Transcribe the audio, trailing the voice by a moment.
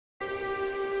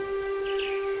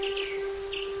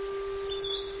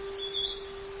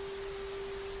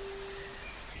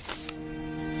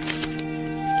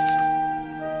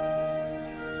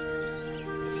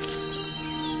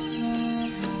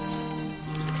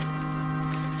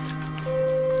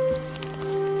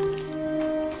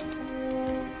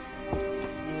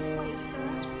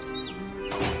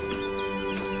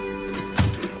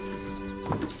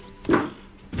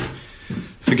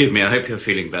Forgive me, I hope you're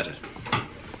feeling better.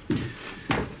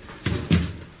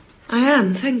 I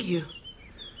am, thank you.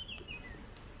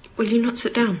 Will you not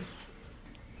sit down?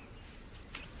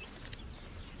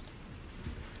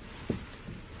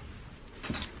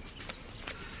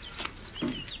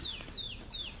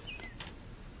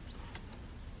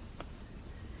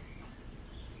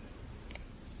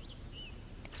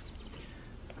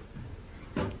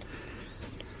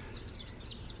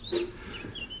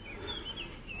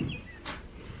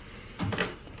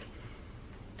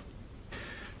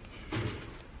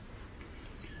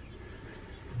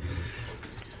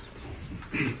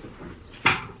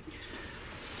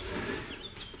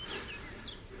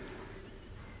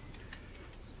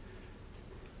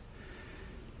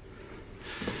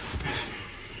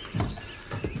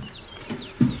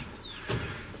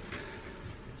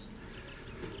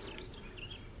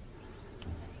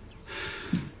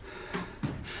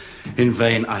 In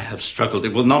vain I have struggled.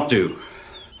 It will not do.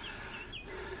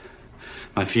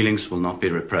 My feelings will not be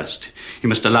repressed. You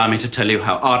must allow me to tell you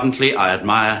how ardently I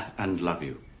admire and love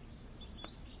you.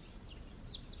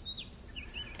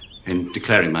 In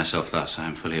declaring myself thus, I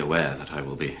am fully aware that I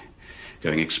will be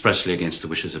going expressly against the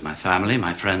wishes of my family,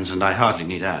 my friends, and I hardly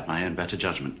need add my own better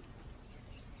judgment.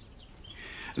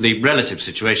 The relative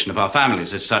situation of our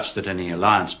families is such that any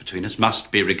alliance between us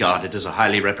must be regarded as a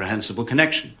highly reprehensible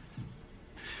connection.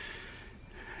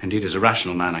 Indeed, as a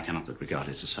rational man, I cannot but regard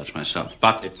it as such myself,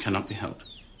 but it cannot be helped.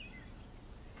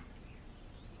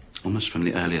 Almost from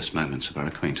the earliest moments of our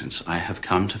acquaintance, I have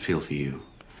come to feel for you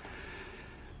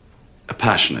a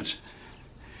passionate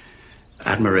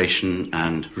admiration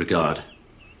and regard,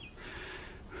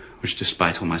 which,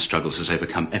 despite all my struggles, has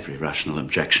overcome every rational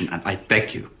objection, and I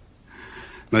beg you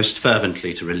most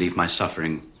fervently to relieve my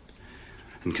suffering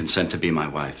and consent to be my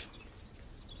wife.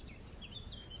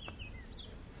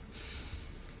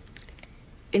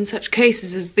 In such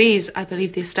cases as these, I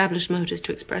believe the established mode is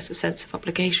to express a sense of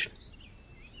obligation.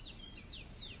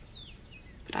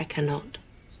 But I cannot.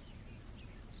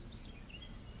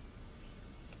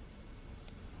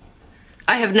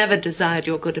 I have never desired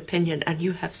your good opinion, and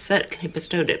you have certainly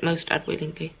bestowed it most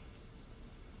unwillingly.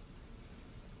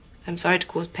 I'm sorry to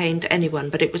cause pain to anyone,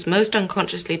 but it was most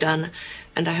unconsciously done,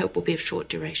 and I hope will be of short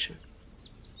duration.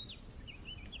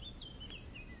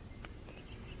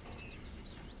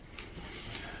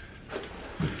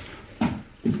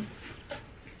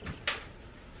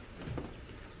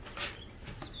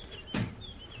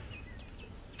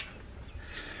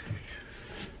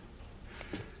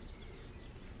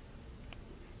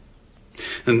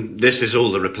 And this is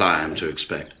all the reply I am to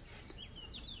expect.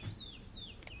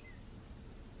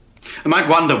 I might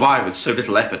wonder why, with so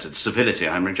little effort and civility,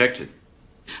 I am rejected.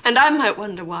 And I might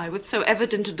wonder why, with so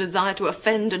evident a desire to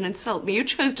offend and insult me, you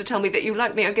chose to tell me that you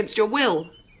like me against your will,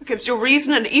 against your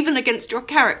reason, and even against your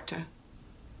character.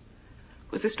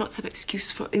 Was this not some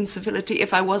excuse for incivility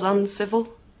if I was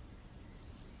uncivil?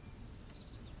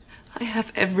 I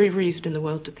have every reason in the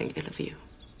world to think ill of you.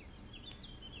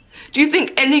 Do you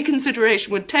think any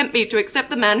consideration would tempt me to accept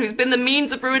the man who's been the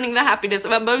means of ruining the happiness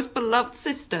of a most beloved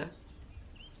sister?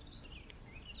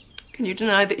 Can you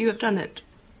deny that you have done it?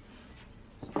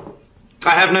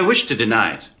 I have no wish to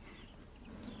deny it.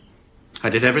 I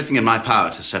did everything in my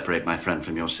power to separate my friend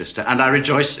from your sister, and I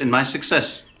rejoice in my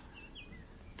success.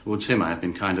 Towards him, I have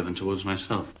been kinder than towards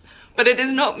myself. But it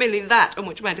is not merely that on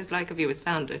which my dislike of you is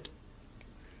founded.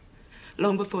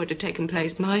 Long before it had taken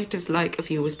place, my dislike of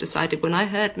you was decided when I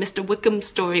heard Mr. Wickham's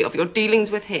story of your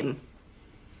dealings with him.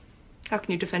 How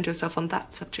can you defend yourself on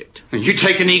that subject? You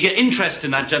take an eager interest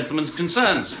in that gentleman's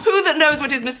concerns. Who that knows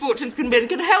what his misfortunes can be and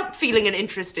can help feeling an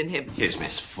interest in him? His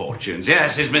misfortunes,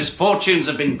 yes, his misfortunes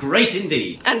have been great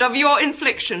indeed. And of your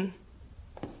infliction.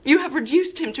 You have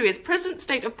reduced him to his present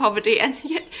state of poverty, and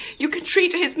yet you can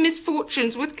treat his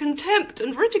misfortunes with contempt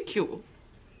and ridicule.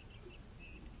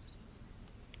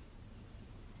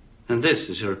 And this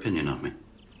is your opinion of me?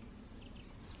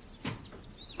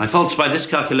 My faults by this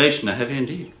calculation are heavy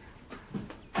indeed.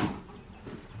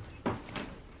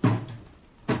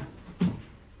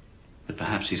 But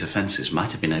perhaps these offences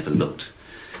might have been overlooked,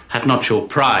 had not your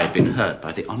pride been hurt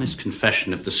by the honest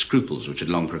confession of the scruples which had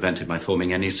long prevented my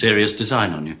forming any serious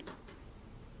design on you.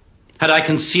 Had I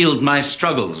concealed my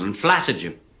struggles and flattered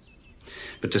you.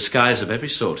 But disguise of every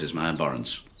sort is my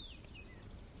abhorrence.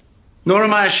 Nor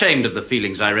am I ashamed of the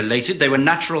feelings I related. They were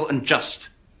natural and just.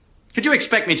 Could you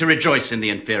expect me to rejoice in the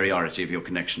inferiority of your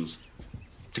connections?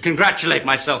 To congratulate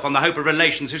myself on the hope of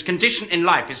relations whose condition in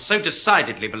life is so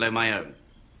decidedly below my own?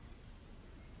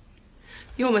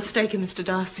 You're mistaken, Mr.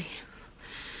 Darcy.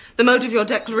 The mode of your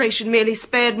declaration merely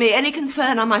spared me any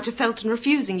concern I might have felt in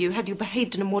refusing you had you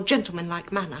behaved in a more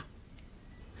gentlemanlike manner.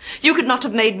 You could not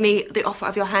have made me the offer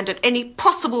of your hand in any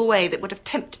possible way that would have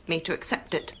tempted me to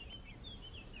accept it.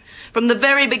 From the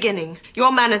very beginning,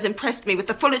 your manners impressed me with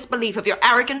the fullest belief of your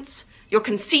arrogance, your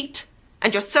conceit,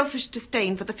 and your selfish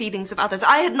disdain for the feelings of others.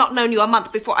 I had not known you a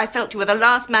month before I felt you were the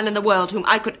last man in the world whom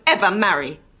I could ever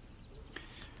marry.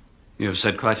 You have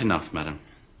said quite enough, madam.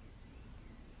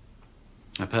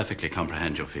 I perfectly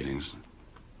comprehend your feelings.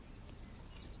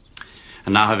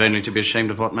 And now I've only to be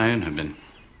ashamed of what my own have been.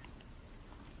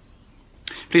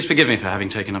 Please forgive me for having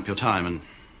taken up your time and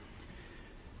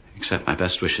accept my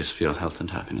best wishes for your health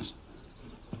and happiness.